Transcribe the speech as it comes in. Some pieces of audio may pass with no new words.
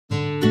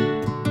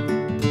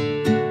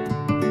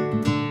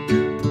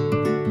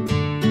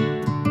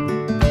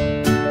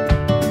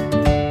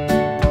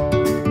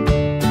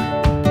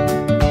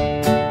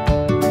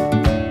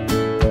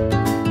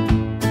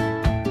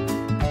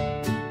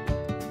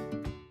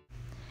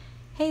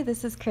Hey,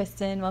 this is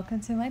Kristen. Welcome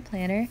to my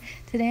planner.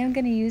 Today I'm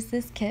going to use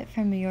this kit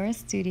from Miora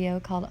Studio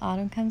called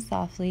Autumn Comes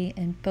Softly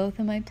in both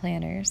of my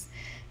planners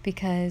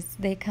because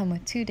they come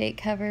with 2 date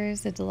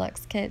covers, the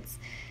deluxe kits,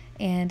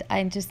 and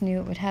I just knew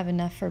it would have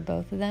enough for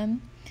both of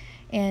them.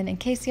 And in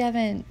case you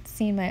haven't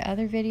seen my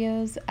other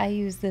videos, I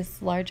use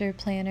this larger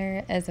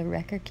planner as a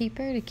record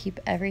keeper to keep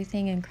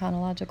everything in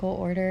chronological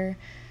order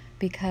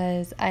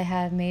because I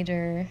have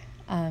major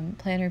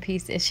planner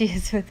piece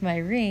issues with my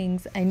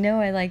rings. I know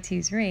I like to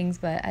use rings,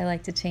 but I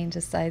like to change the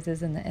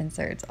sizes and the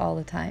inserts all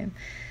the time.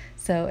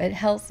 So it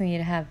helps me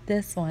to have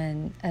this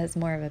one as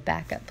more of a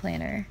backup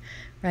planner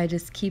where I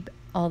just keep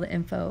all the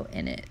info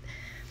in it.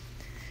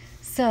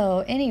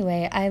 So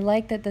anyway, I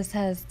like that this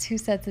has 2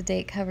 sets of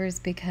date covers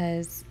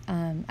because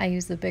I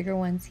use the bigger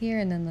ones here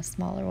and then the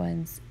smaller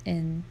ones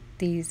in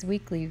these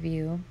weekly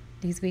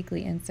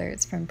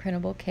inserts from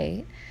Printable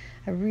Kate.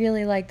 I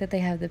really like that they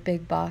have the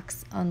big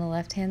box on the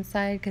left hand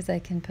side because I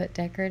can put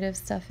decorative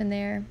stuff in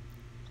there,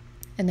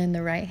 and then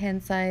the right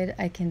hand side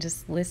I can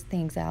just list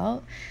things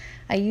out.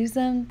 I use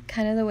them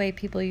kind of the way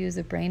people use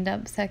a brain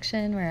dump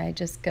section where I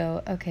just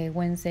go, okay,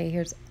 Wednesday,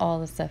 here's all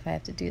the stuff I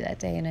have to do that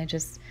day, and I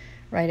just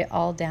write it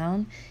all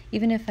down.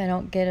 Even if I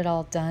don't get it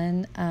all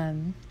done,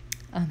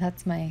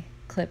 that's my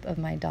clip of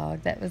my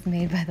dog that was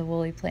made by the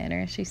Woolly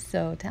Planner. She's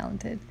so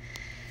talented.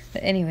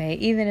 But anyway,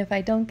 even if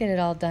I don't get it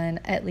all done,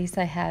 at least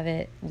I have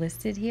it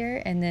listed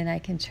here, and then I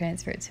can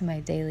transfer it to my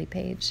daily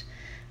page,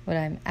 what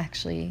I'm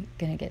actually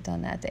going to get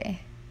done that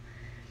day.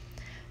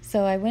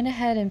 So I went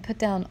ahead and put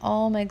down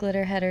all my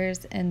glitter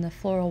headers in the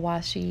floral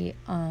washi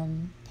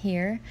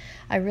here.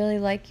 I really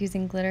like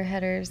using glitter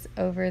headers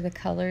over the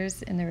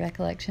colors in the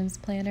Recollections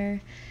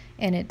planner,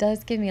 and it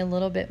does give me a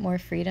little bit more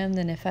freedom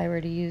than if I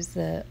were to use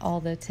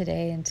all the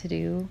today and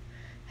to-do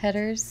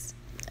headers.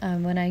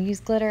 When I use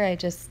glitter, I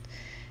just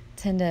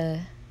tend to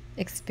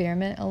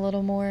experiment a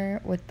little more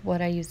with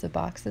what I use the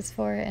boxes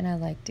for, and I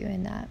like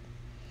doing that.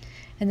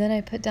 And then I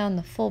put down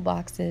the full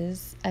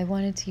boxes. I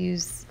wanted to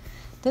use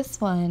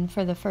this one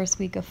for the first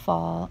week of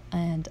fall,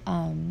 and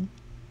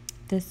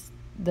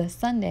the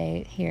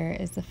Sunday here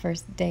is the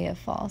first day of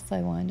fall, so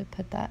I wanted to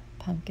put that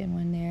pumpkin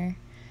one there.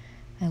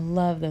 I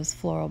love those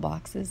floral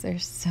boxes. They're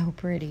so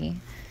pretty.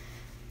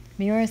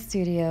 Miora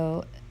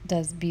Studio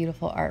does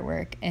beautiful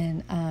artwork,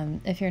 and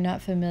if you're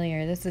not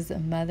familiar, this is a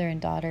mother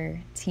and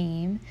daughter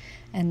team,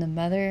 and the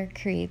mother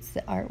creates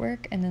the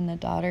artwork and then the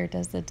daughter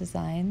does the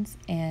designs,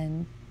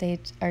 and they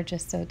are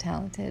just so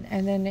talented.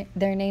 And then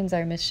their names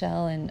are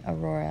Michelle and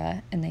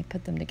Aurora, and they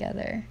put them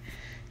together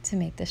to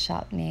make the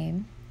shop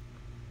name.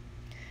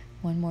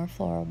 One more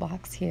floral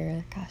box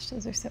here. Gosh,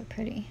 those are so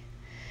pretty.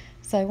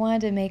 So I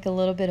wanted to make a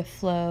little bit of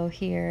flow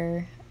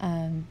here.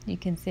 You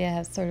can see I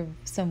have sort of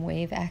some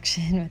wave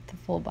action with the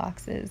full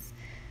boxes,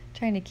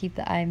 trying to keep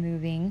the eye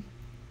moving.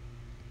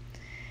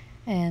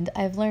 And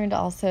I've learned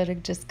also to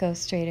just go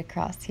straight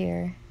across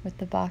here with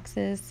the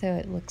boxes so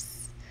it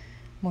looks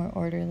more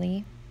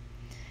orderly.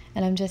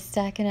 And I'm just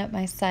stacking up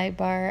my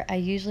sidebar. I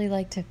usually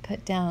like to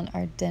put down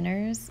our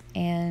dinners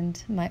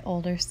and my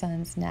older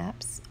son's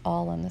naps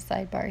all on the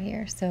sidebar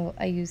here. So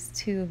I use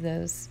 2 of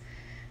those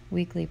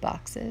weekly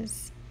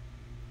boxes.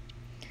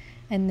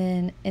 And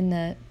then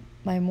in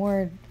my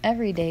more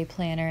everyday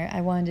planner,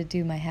 I wanted to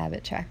do my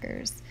habit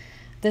trackers.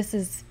 This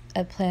is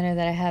a planner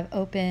that I have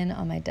open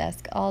on my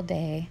desk all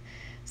day,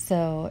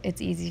 so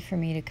it's easy for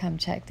me to come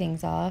check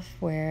things off,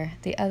 where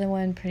the other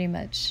one pretty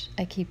much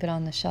I keep it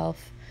on the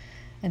shelf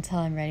until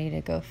I'm ready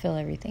to go fill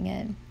everything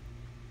in.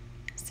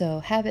 So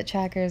habit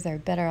trackers are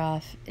better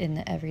off in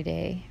the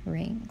everyday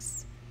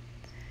rings.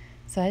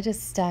 So I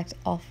just stacked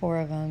all 4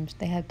 of them.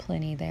 They had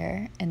plenty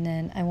there. And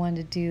then I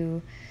wanted to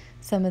do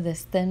some of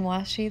this thin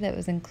washi that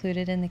was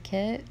included in the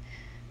kit,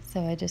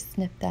 so I just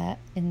snipped that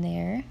in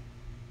there.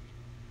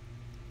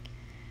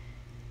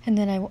 And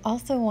then I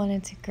also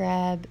wanted to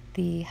grab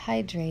the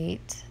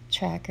hydrate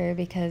tracker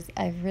because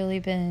I've really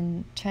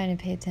been trying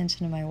to pay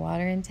attention to my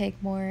water intake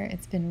more.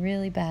 It's been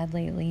really bad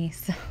lately,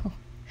 so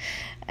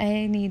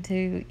I need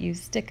to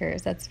use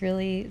stickers. That's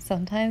really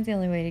sometimes the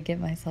only way to get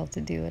myself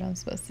to do what I'm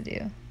supposed to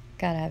do.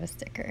 Gotta have a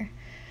sticker.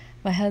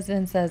 My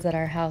husband says that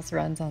our house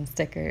runs on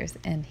stickers,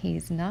 and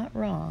he's not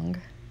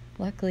wrong.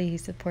 Luckily, he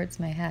supports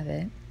my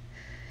habit.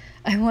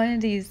 I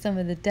wanted to use some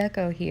of the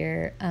deco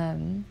here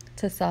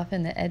to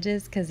soften the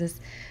edges because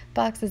this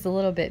box is a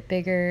little bit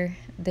bigger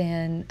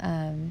than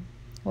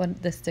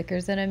the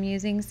stickers that I'm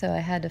using, so I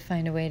had to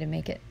find a way to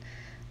make it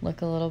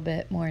look a little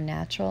bit more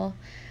natural.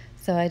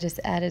 So I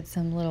just added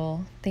some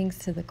little things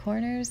to the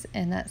corners,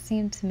 and that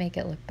seemed to make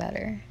it look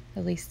better,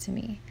 at least to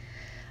me.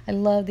 I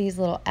love these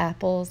little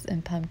apples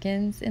and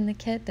pumpkins in the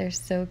kit. They're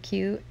so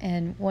cute,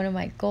 and one of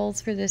my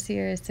goals for this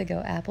year is to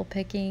go apple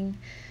picking.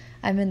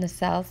 I'm in the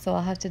South, so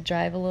I'll have to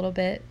drive a little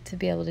bit to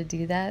be able to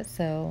do that,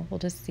 so we'll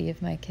just see if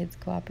my kids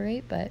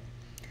cooperate, but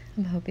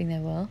I'm hoping they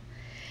will.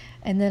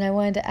 And then I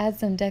wanted to add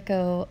some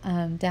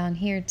deco down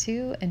here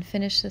too and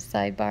finish the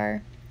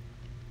sidebar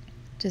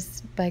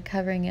just by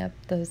covering up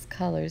those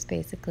colors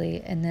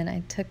basically. And then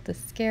I took the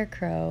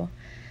scarecrow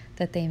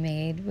that they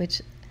made,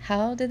 which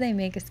How did they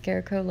make a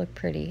scarecrow look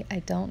pretty? I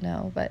don't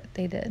know, but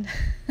they did.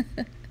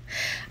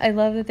 I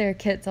love that their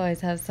kits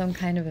always have some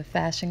kind of a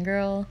fashion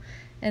girl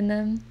in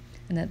them,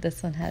 and that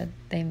this one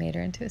they made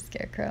her into a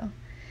scarecrow.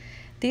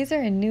 These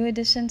are a new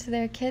addition to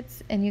their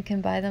kits, and you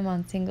can buy them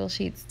on single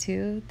sheets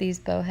too, these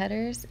bow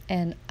headers,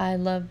 and I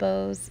love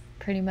bows.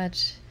 Pretty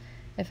much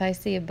if I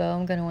see a bow,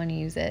 I'm going to want to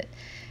use it.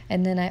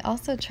 And then I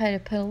also try to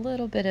put a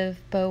little bit of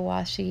bow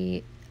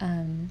washi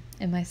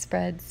in my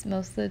spreads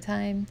most of the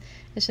time.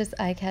 It's just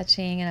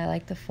eye-catching, and I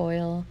like the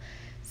foil.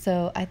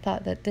 So I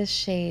thought that this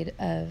shade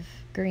of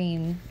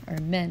green, or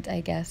mint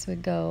I guess,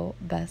 would go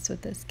best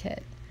with this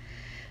kit.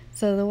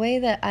 So the way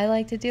that I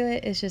like to do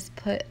it is just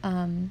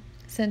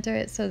center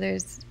it so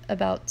there's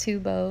about 2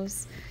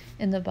 bows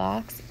in the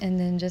box, and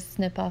then just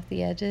snip off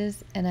the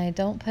edges. And I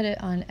don't put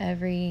it on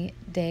every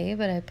day,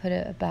 but I put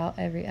it about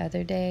every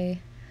other day.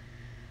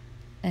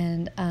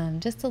 And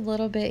just a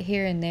little bit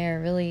here and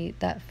there, really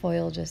that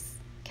foil just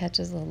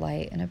catches the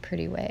light in a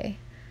pretty way.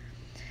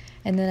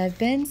 And then I've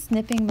been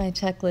snipping my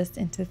checklist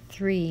into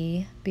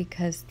 3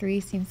 because 3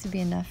 seems to be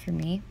enough for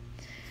me.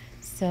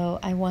 So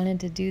I wanted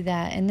to do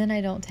that, and then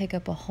I don't take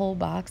up a whole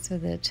box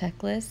with a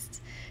checklist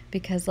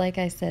because, like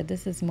I said,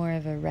 this is more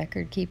of a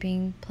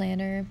record-keeping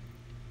planner.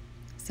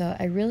 So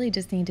I really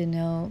just need to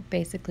know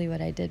basically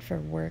what I did for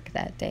work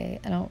that day.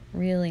 I don't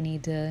really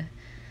need to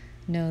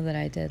know that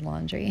I did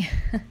laundry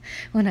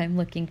when I'm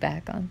looking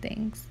back on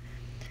things.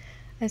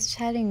 I was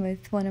chatting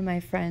with one of my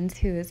friends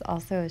who is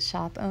also a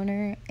shop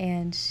owner,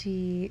 and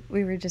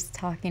we were just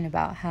talking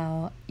about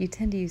how you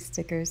tend to use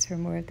stickers for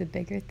more of the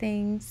bigger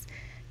things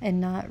and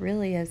not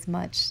really as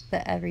much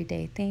the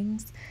everyday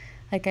things.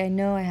 Like, I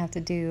know I have to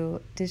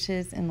do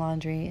dishes and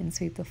laundry and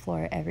sweep the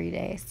floor every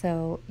day,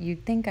 so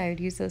you'd think I would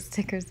use those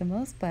stickers the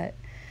most, but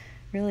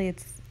really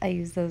I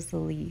use those the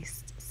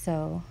least.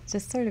 So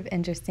just sort of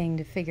interesting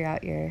to figure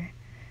out your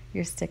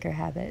sticker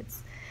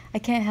habits. I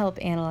can't help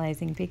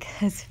analyzing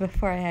because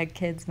before I had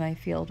kids, my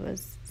field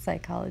was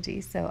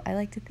psychology, so I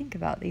like to think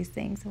about these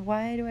things.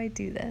 Why do I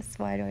do this?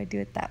 Why do I do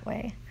it that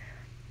way?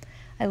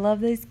 I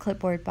love these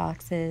clipboard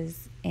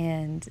boxes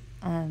and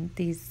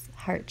these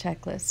heart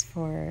checklists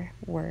for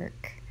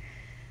work.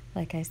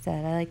 Like I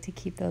said, I like to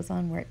keep those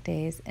on work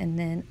days. And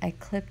then I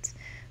clipped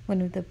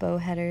one of the bow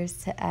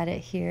headers to add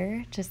it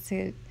here, just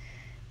to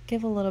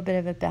give a little bit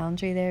of a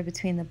boundary there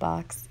between the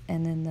box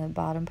and then the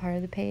bottom part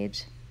of the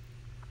page.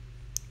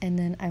 And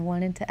then I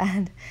wanted to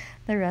add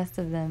the rest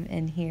of them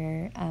in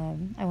here.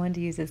 I wanted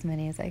to use as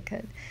many as I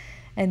could.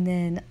 And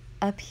then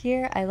up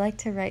here, I like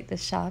to write the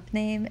shop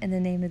name and the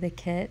name of the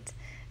kit,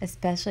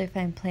 especially if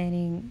I'm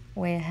planning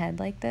way ahead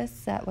like this.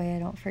 That way I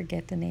don't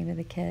forget the name of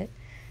the kit.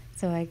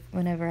 So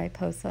whenever I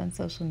post on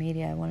social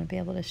media, I want to be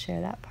able to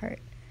share that part.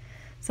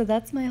 So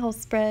that's my whole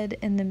spread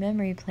in the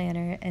memory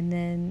planner. And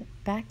then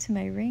back to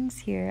my rings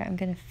here, I'm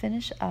going to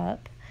finish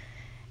up.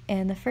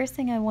 And the first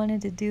thing I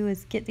wanted to do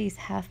is get these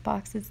half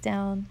boxes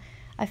down.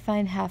 I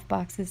find half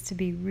boxes to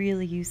be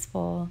really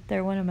useful.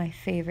 They're one of my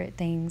favorite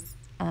things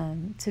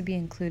to be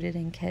included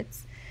in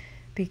kits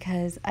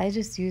because I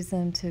just use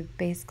them to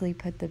basically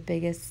put the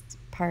biggest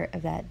part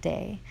of that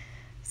day.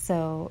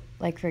 So,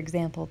 like for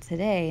example,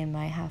 today in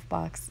my half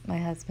box, my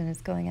husband is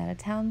going out of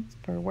town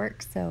for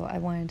work, so I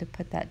wanted to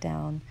put that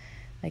down.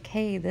 Like,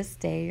 hey, this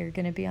day you're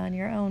going to be on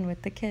your own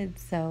with the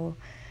kids. So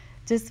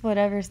just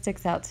whatever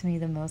sticks out to me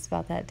the most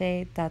about that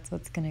day, that's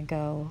what's going to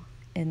go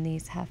in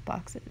these half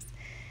boxes.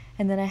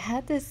 And then I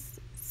had this,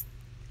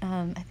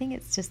 I think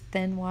it's just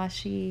thin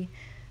washi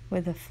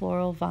with a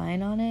floral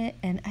vine on it,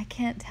 and I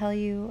can't tell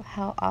you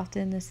how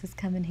often this has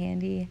come in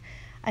handy.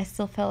 I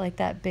still felt like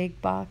that big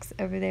box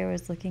over there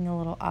was looking a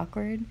little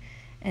awkward,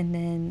 and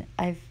then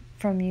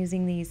from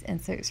using these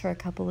inserts for a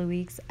couple of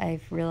weeks,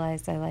 I've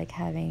realized I like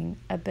having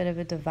a bit of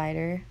a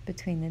divider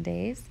between the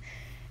days.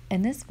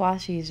 And this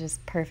washi is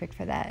just perfect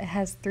for that. It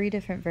has 3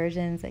 different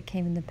versions that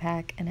came in the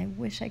pack, and I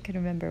wish I could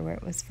remember where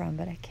it was from,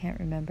 but I can't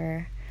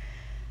remember.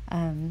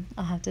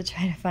 I'll have to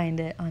try to find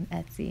it on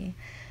Etsy.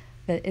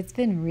 But it's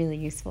been really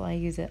useful. I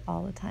use it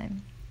all the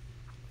time.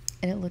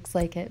 And it looks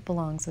like it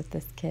belongs with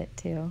this kit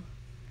too.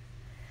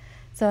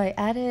 So I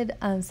added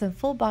some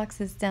full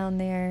boxes down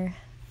there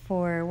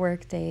for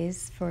work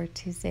days for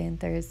Tuesday and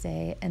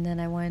Thursday. And then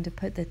I wanted to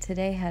put the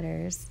today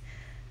headers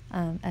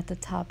at the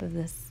top of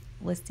this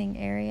listing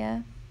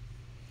area.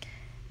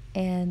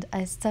 And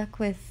I stuck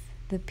with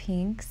the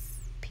pinks,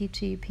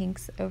 peachy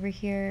pinks over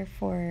here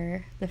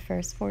for the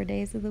first 4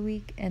 days of the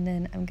week. And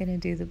then I'm going to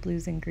do the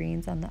blues and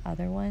greens on the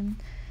other one.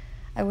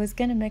 I was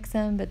going to mix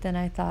them, but then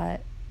I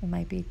thought it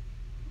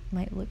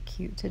might look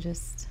cute to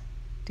just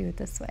do it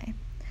this way.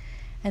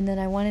 And then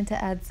I wanted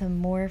to add some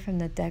more from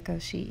the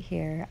deco sheet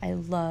here. I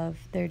love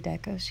their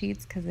deco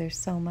sheets because there's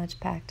so much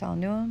packed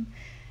onto them.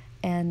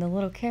 And the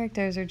little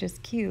characters are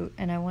just cute,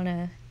 and I want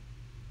to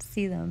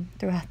see them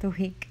throughout the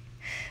week.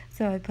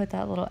 So I put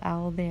that little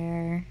owl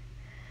there.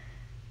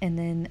 And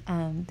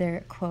then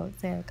their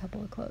quotes, there are a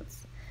couple of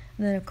quotes.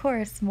 And then of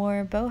course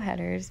more bow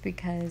headers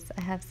because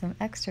I have some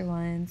extra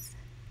ones.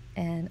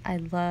 And I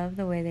love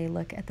the way they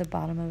look at the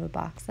bottom of a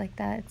box like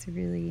that. It's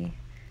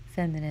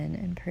feminine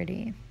and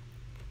pretty.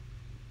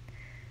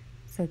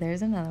 So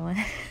there's another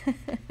one.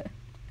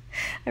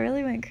 I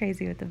really went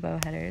crazy with the bow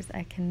headers.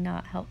 I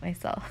cannot help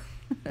myself.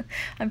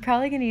 I'm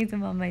probably going to use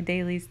them on my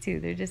dailies too.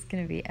 They're just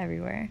going to be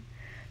everywhere.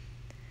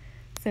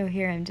 So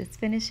here I'm just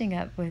finishing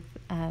up with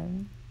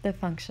the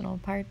functional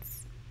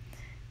parts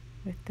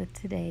with the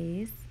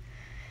today's.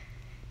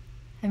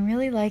 I'm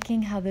really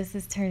liking how this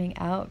is turning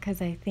out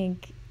because I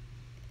think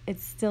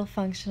it's still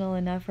functional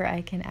enough where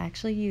I can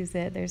actually use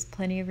it. There's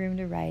plenty of room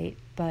to write,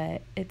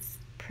 but it's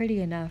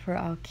pretty enough where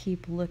I'll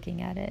keep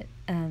looking at it.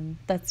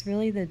 That's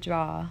really the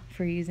draw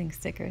for using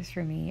stickers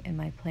for me in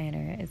my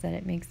planner, is that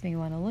it makes me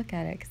want to look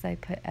at it because I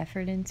put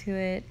effort into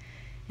it.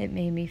 It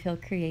made me feel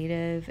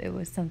creative. It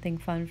was something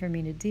fun for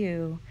me to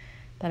do,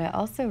 but I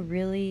also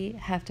really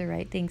have to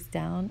write things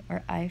down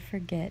or I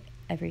forget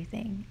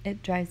everything.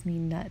 It drives me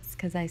nuts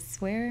because I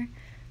swear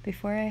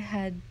before I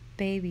had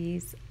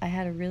babies, I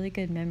had a really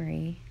good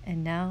memory,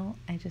 and now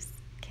I just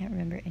can't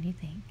remember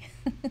anything.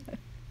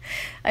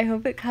 I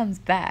hope it comes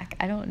back.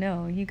 I don't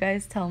know. You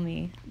guys tell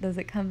me. Does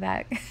it come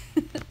back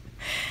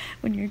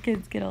when your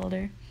kids get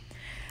older?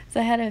 So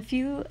I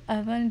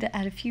wanted to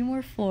add a few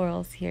more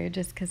florals here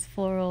just because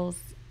florals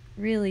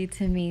really,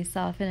 to me,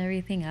 soften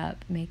everything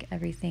up, make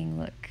everything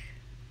look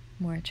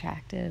more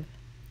attractive.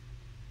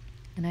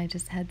 And I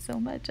just had so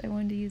much, I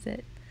wanted to use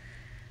it.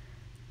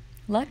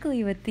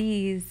 Luckily with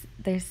these,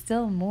 there's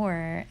still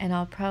more, and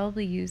I'll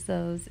probably use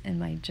those in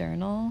my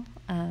journal.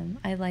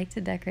 I like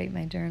to decorate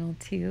my journal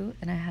too,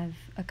 and I have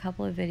a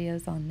couple of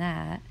videos on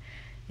that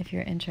if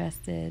you're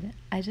interested.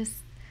 I just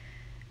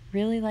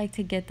really like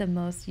to get the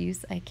most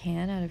use I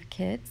can out of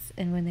kits,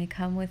 and when they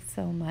come with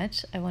so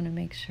much, I want to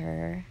make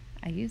sure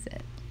I use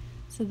it.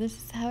 So this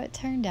is how it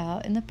turned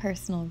out in the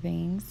personal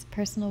rings,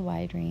 personal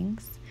wide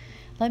rings.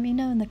 Let me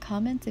know in the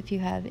comments if you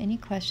have any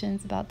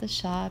questions about the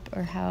shop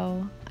or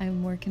how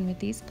I'm working with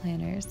these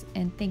planners,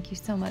 and thank you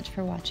so much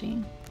for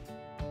watching.